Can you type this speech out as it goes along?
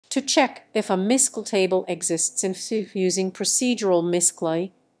To check if a mysql table exists using procedural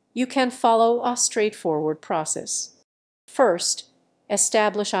mysqli, you can follow a straightforward process. First,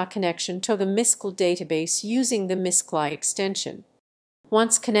 establish a connection to the mysql database using the mysqli extension.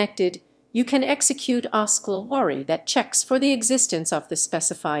 Once connected, you can execute a mysql query that checks for the existence of the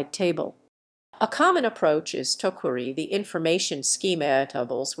specified table. A common approach is to query the information schema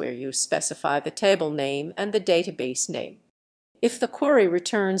tables where you specify the table name and the database name. If the query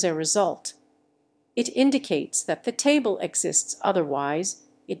returns a result, it indicates that the table exists, otherwise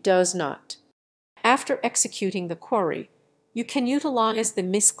it does not. After executing the query, you can utilize the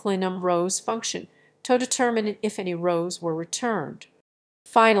mysqli rows function to determine if any rows were returned.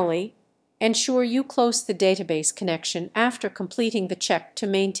 Finally, ensure you close the database connection after completing the check to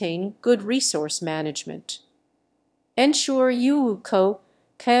maintain good resource management. Ensure you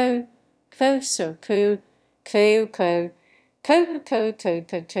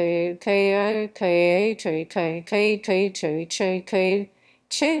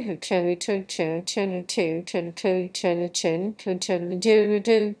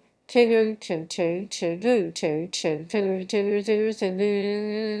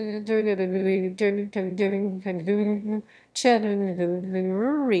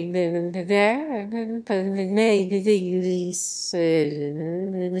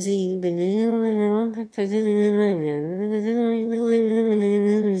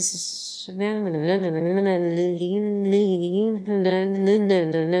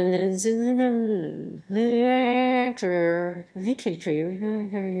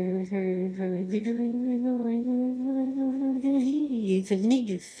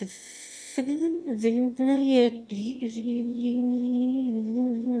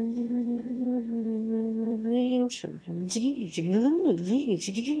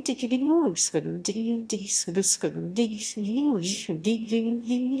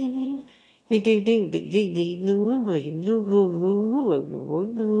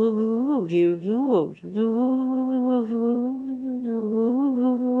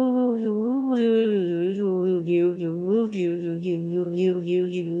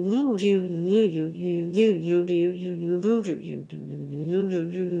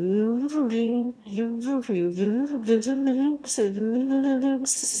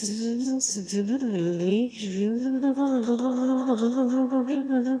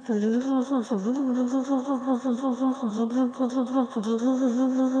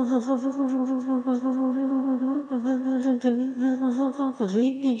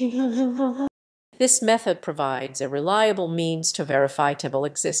This method provides a reliable means to verify table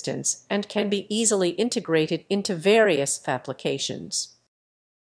existence and can be easily integrated into various applications.